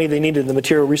got the money they needed, the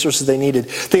material resources they needed.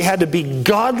 They had to be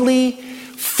godly,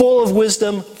 full of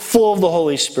wisdom, full of the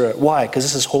Holy Spirit. Why? Because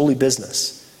this is holy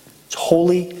business. It's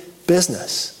holy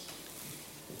business.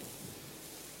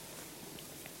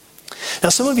 Now,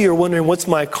 some of you are wondering, what's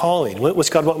my calling? What's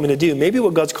God want me to do? Maybe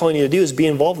what God's calling you to do is be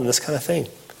involved in this kind of thing.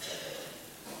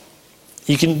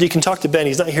 You can talk to Ben.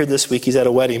 He's not here this week. He's at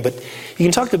a wedding. But you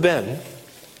can talk to Ben.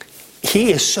 He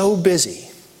is so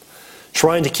busy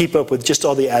trying to keep up with just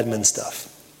all the admin stuff.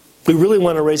 We really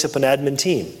want to raise up an admin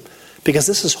team because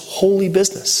this is holy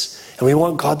business. And we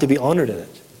want God to be honored in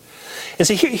it. And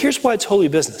see, here's why it's holy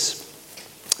business.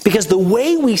 Because the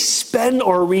way we spend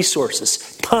our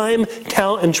resources, time,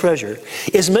 talent, and treasure,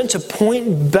 is meant to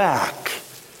point back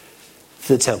to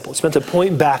the temple. It's meant to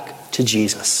point back to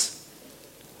Jesus.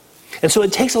 And so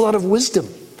it takes a lot of wisdom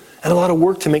and a lot of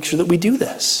work to make sure that we do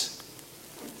this.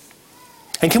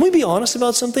 And can we be honest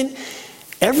about something?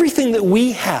 Everything that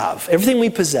we have, everything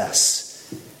we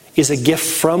possess, is a gift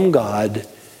from God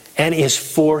and is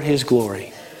for His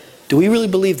glory. Do we really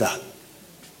believe that?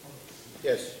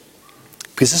 Yes.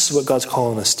 Because this is what God's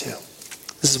calling us to.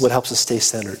 This is what helps us stay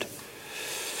centered.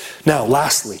 Now,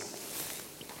 lastly,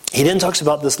 he then talks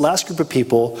about this last group of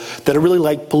people that are really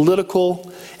like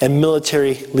political and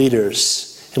military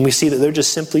leaders. And we see that they're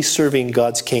just simply serving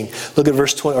God's king. Look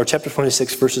at chapter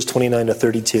 26, verses 29 to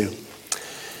 32.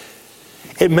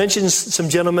 It mentions some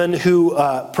gentlemen who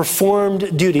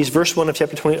performed duties, verse 29,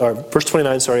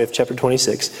 of chapter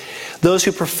 26. Those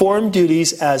who performed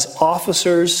duties as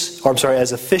officers,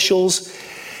 as officials,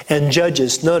 and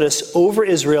judges, notice, over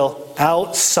Israel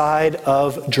outside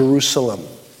of Jerusalem.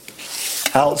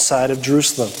 Outside of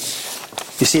Jerusalem.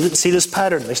 You see this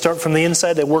pattern. They start from the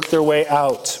inside, they work their way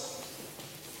out.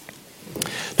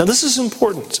 Now this is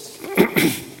important.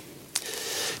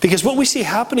 Because what we see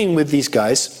happening with these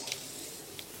guys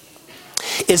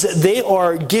is that they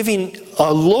are giving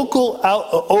a local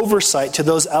oversight to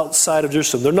those outside of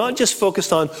Jerusalem. They're not just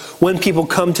focused on when people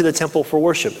come to the temple for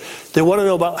worship. They want to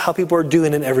know about how people are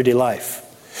doing in everyday life.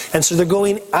 And so they're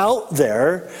going out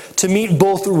there to meet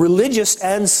both religious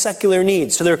and secular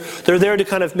needs. So they're there to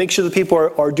kind of make sure that people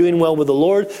are doing well with the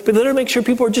Lord, but they're there to make sure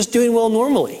people are just doing well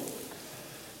normally.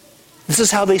 This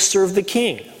is how they serve the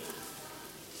king.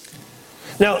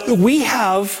 Now,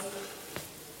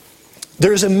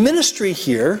 there's a ministry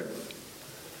here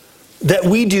that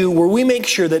we do where we make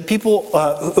sure that people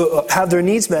have their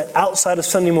needs met outside of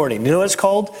Sunday morning. You know what it's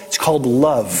called? It's called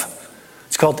love.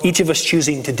 It's called each of us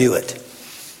choosing to do it.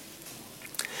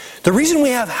 The reason we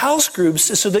have house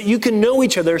groups is so that you can know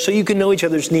each other, so you can know each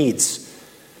other's needs.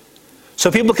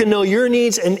 So people can know your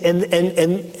needs and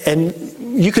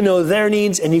you can know their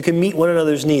needs and you can meet one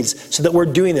another's needs. So that we're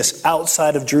doing this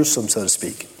outside of Jerusalem, so to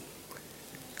speak.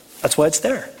 That's why it's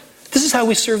there. This is how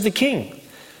we serve the king.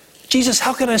 Jesus,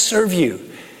 how can I serve you?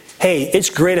 Hey, it's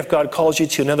great if God calls you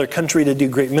to another country to do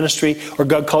great ministry, or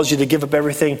God calls you to give up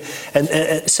everything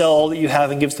and sell all that you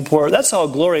have and give to the poor. That's all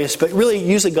glorious, but really,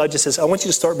 usually God just says, I want you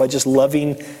to start by just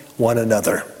loving one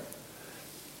another.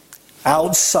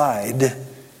 Outside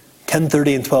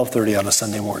 10:30 and 12:30 on a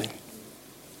Sunday morning.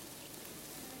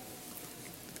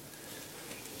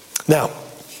 Now,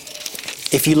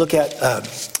 if you look at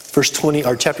verse 20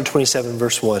 or chapter 27,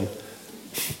 verse 1.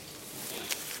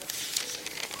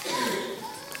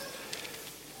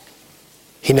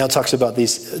 He now talks about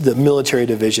the military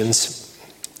divisions.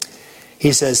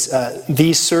 He says,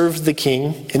 these served the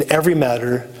king in every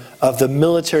matter of the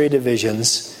military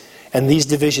divisions, and these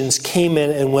divisions came in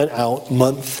and went out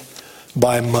month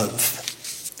by month.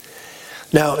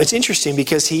 Now, it's interesting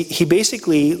because he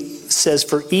basically says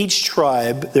for each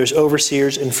tribe, there's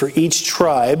overseers, and for each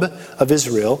tribe of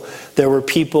Israel, there were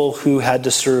people who had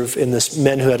to serve in this,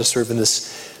 men who had to serve in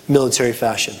this military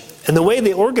fashion. And the way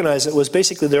they organized it was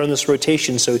basically they're on this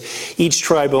rotation, so each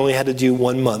tribe only had to do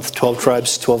 1 month. 12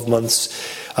 tribes, 12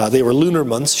 months. They were lunar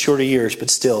months, shorter years, but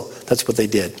still, that's what they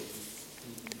did.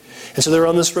 And so they're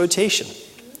on this rotation.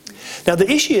 Now the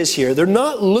issue is here, they're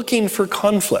not looking for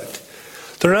conflict.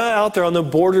 They're not out there on the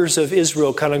borders of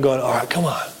Israel kind of going, all right, come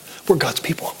on, we're God's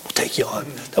people, we'll take you on.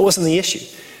 That wasn't the issue.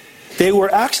 They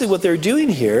were actually, what they're doing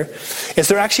here is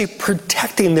they're actually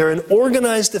protecting, they're an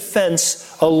organized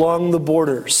defense along the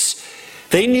borders.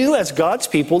 They knew as God's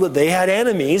people that they had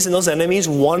enemies, and those enemies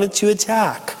wanted to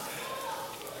attack.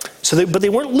 But they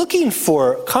weren't looking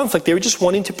for conflict, they were just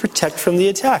wanting to protect from the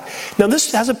attack. Now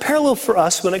this has a parallel for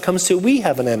us when it comes to we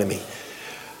have an enemy.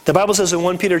 The Bible says in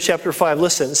 1 Peter chapter 5,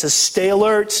 listen, it says, stay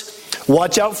alert,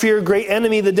 watch out for your great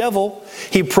enemy, the devil.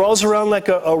 He prowls around like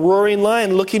a roaring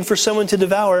lion looking for someone to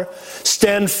devour.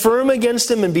 Stand firm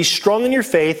against him and be strong in your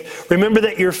faith. Remember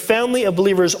that your family of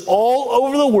believers all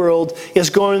over the world is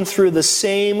going through the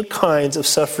same kinds of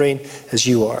suffering as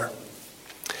you are.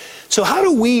 So how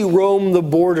do we roam the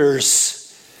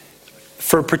borders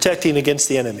for protecting against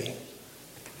the enemy?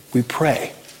 We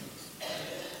pray.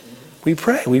 We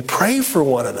pray. We pray for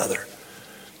one another.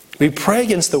 We pray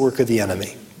against the work of the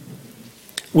enemy.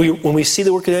 When we see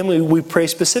the work of the enemy, we pray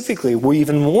specifically. We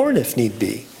even warn if need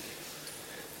be.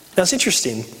 Now it's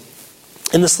interesting.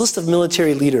 In this list of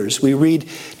military leaders, we read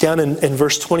down in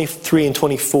verse 23 and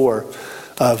 24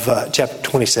 of chapter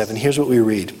 27. Here's what we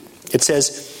read. It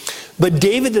says, But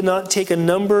David did not take the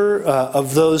number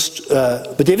of those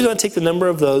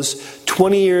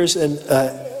 20 years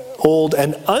and old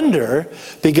and under,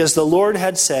 because the Lord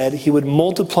had said he would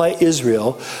multiply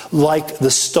Israel like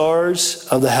the stars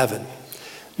of the heaven.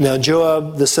 Now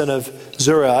Joab, the son of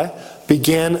Zeruiah,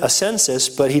 began a census,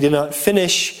 but he did not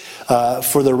finish,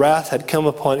 for the wrath had come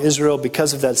upon Israel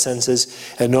because of that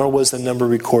census, and nor was the number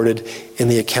recorded in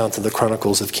the account of the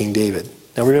Chronicles of King David.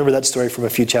 Now remember that story from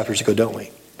a few chapters ago, don't we?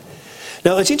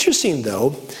 Now it's interesting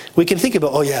though, we can think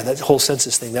about, oh yeah, that whole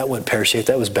census thing, that went pear-shaped,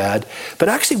 that was bad. But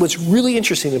actually what's really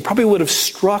interesting, and probably would have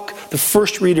struck the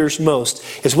first readers most,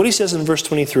 is what he says in verse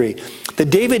 23.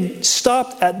 That David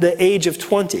stopped at the age of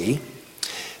 20,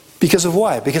 because of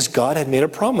why? Because God had made a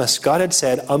promise. God had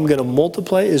said, I'm going to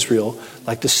multiply Israel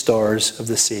like the stars of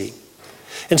the sea.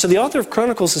 And so the author of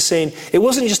Chronicles is saying, it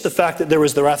wasn't just the fact that there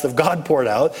was the wrath of God poured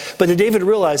out, but that David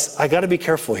realized, I got to be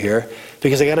careful here,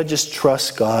 because I got to just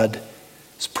trust God.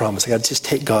 Promise. I got to just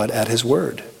take God at his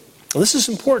word. Well, this is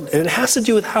important, and it has to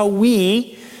do with how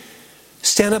we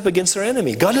stand up against our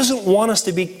enemy. God doesn't want us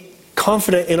to be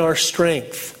confident in our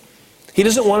strength. He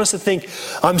doesn't want us to think,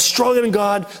 I'm stronger than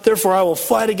God, therefore I will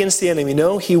fight against the enemy.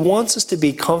 No, He wants us to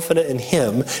be confident in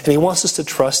Him, and He wants us to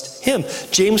trust Him.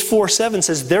 James 4:7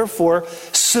 says, therefore,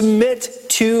 submit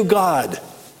to God.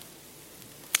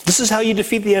 This is how you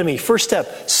defeat the enemy. First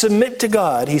step, submit to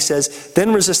God, he says,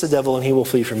 then resist the devil and he will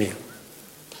flee from you.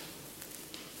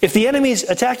 If the enemy's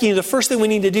attacking you, the first thing we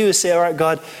need to do is say, all right,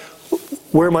 God,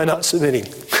 where am I not submitting?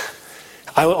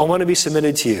 I want to be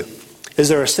submitted to you. Is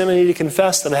there a sin I need to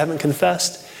confess that I haven't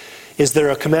confessed? Is there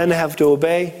a command I have to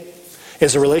obey?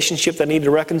 Is there a relationship that I need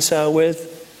to reconcile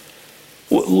with?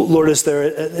 Lord, what is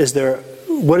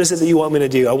it that you want me to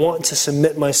do? I want to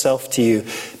submit myself to you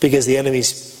because the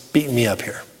enemy's beating me up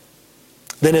here.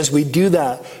 Then as we do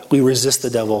that, we resist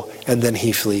the devil and then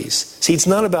he flees. See, it's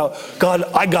not about, God,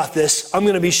 I got this. I'm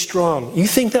going to be strong. You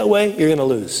think that way, you're going to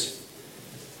lose.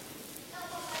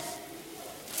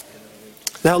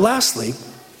 Now, lastly,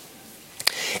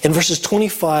 in verses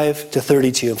 25 to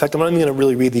 32, in fact, I'm not even going to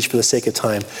really read these for the sake of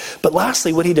time. But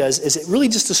lastly, what he does is it really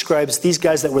just describes these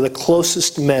guys that were the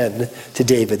closest men to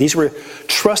David. These were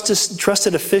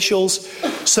trusted officials,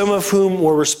 some of whom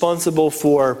were responsible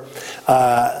for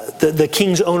the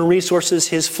king's own resources,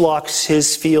 his flocks,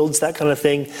 his fields, that kind of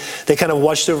thing. They kind of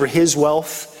watched over his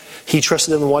wealth. He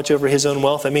trusted them to watch over his own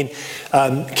wealth. I mean,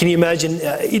 can you imagine,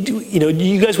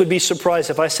 you guys would be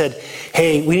surprised if I said,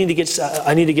 hey,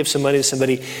 I need to give some money to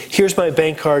somebody. Here's my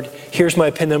bank card. Here's my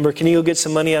PIN number. Can you go get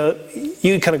some money out?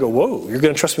 You'd kind of go, whoa, you're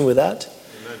going to trust me with that?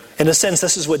 Amen. In a sense,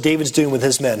 this is what David's doing with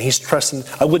his men. He's trusting,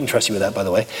 I wouldn't trust you with that, by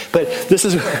the way. But this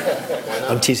is,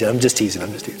 I'm just teasing.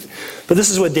 But this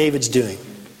is what David's doing.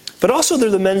 But also they're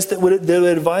the men that would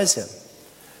advise him.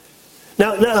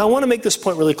 Now, I want to make this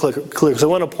point really clear because I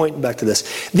want to point back to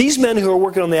this. These men who are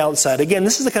working on the outside, again,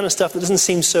 this is the kind of stuff that doesn't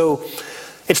seem so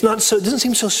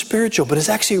spiritual, but it's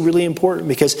actually really important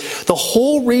because the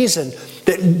whole reason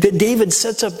that David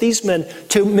sets up these men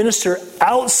to minister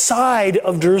outside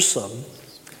of Jerusalem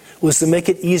was to make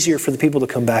it easier for the people to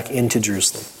come back into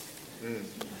Jerusalem.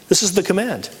 This is the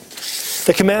command.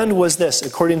 The command was this,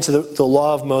 according to the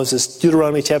law of Moses,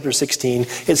 Deuteronomy chapter 16.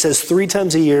 It says 3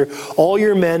 times a year, all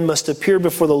your men must appear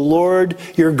before the Lord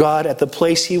your God at the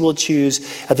place he will choose,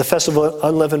 at the festival of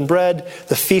unleavened bread,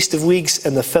 the feast of weeks,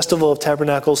 and the festival of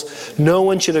tabernacles. No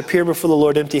one should appear before the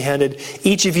Lord empty-handed.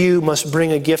 Each of you must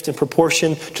bring a gift in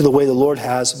proportion to the way the Lord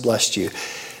has blessed you.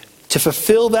 To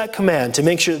fulfill that command, to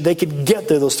make sure that they could get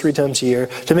there those 3 times a year,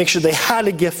 to make sure they had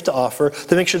a gift to offer,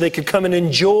 to make sure they could come and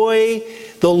enjoy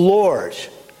the Lord.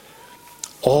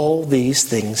 All these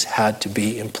things had to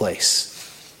be in place.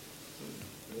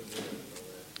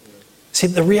 See,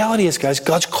 the reality is, guys,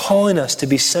 God's calling us to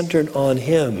be centered on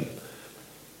Him.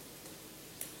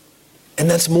 And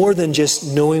that's more than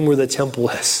just knowing where the temple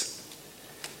is.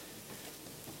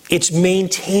 It's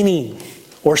maintaining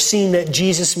or seeing that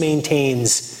Jesus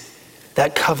maintains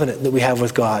that covenant that we have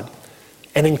with God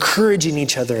and encouraging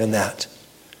each other in that.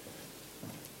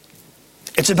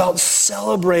 It's about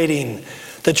celebrating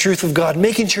the truth of God,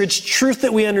 making sure it's truth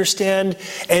that we understand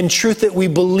and truth that we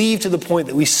believe to the point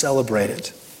that we celebrate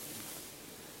it.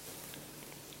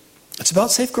 It's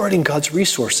about safeguarding God's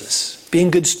resources,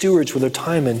 being good stewards with our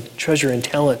time and treasure and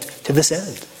talent to this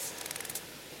end.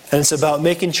 And it's about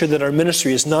making sure that our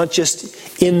ministry is not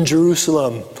just in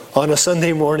Jerusalem on a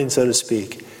Sunday morning, so to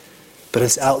speak, but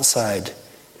it's outside,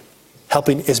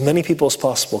 helping as many people as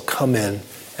possible come in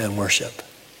and worship.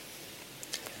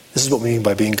 This is what we mean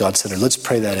by being God-centered. Let's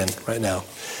pray that in right now.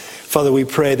 Father, we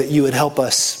pray that you would help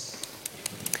us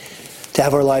to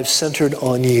have our lives centered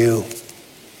on you.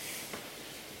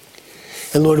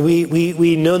 And Lord,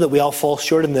 we know that we all fall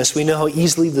short in this. We know how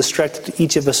easily distracted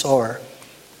each of us are.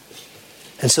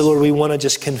 And so, Lord, we want to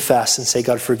just confess and say,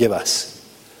 God, forgive us.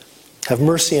 Have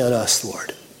mercy on us,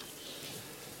 Lord.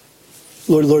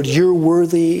 Lord, you're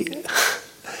worthy.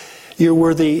 You're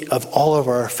worthy of all of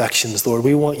our affections, Lord.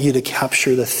 We want you to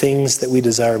capture the things that we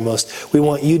desire most. We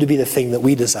want you to be the thing that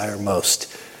we desire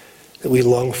most, that we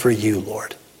long for you,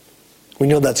 Lord. We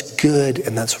know that's good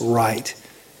and that's right,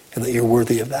 and that you're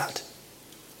worthy of that.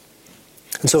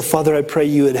 And so, Father, I pray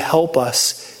you would help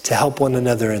us to help one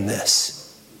another in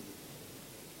this.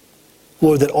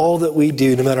 Lord, that all that we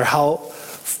do, no matter how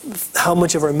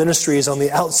much of our ministry is on the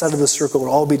outside of the circle, will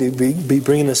all be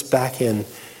bringing us back in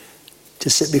to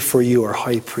sit before you, our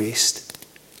high priest,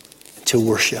 to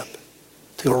worship,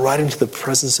 to go right into the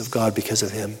presence of God because of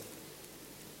him.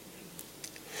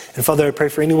 And Father, I pray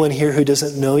for anyone here who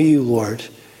doesn't know you, Lord,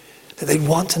 that they'd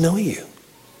want to know you.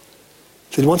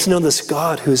 They'd want to know this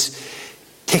God who's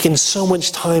taken so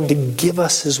much time to give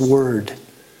us his word,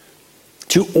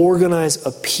 to organize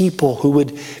a people who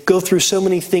would go through so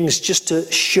many things just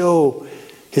to show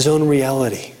his own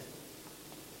reality.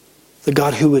 The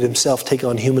God who would himself take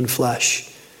on human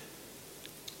flesh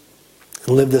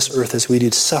and live this earth as we do,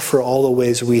 suffer all the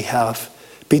ways we have,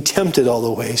 be tempted all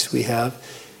the ways we have,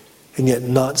 and yet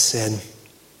not sin,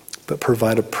 but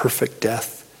provide a perfect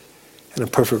death and a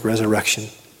perfect resurrection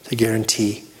to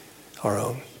guarantee our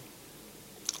own.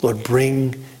 Lord,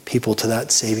 bring people to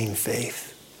that saving faith.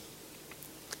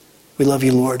 We love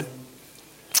you, Lord.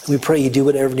 We pray you do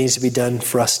whatever needs to be done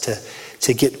for us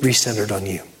to get recentered on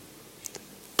you.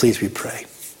 Please, we pray.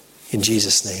 In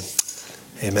Jesus'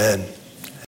 name, amen.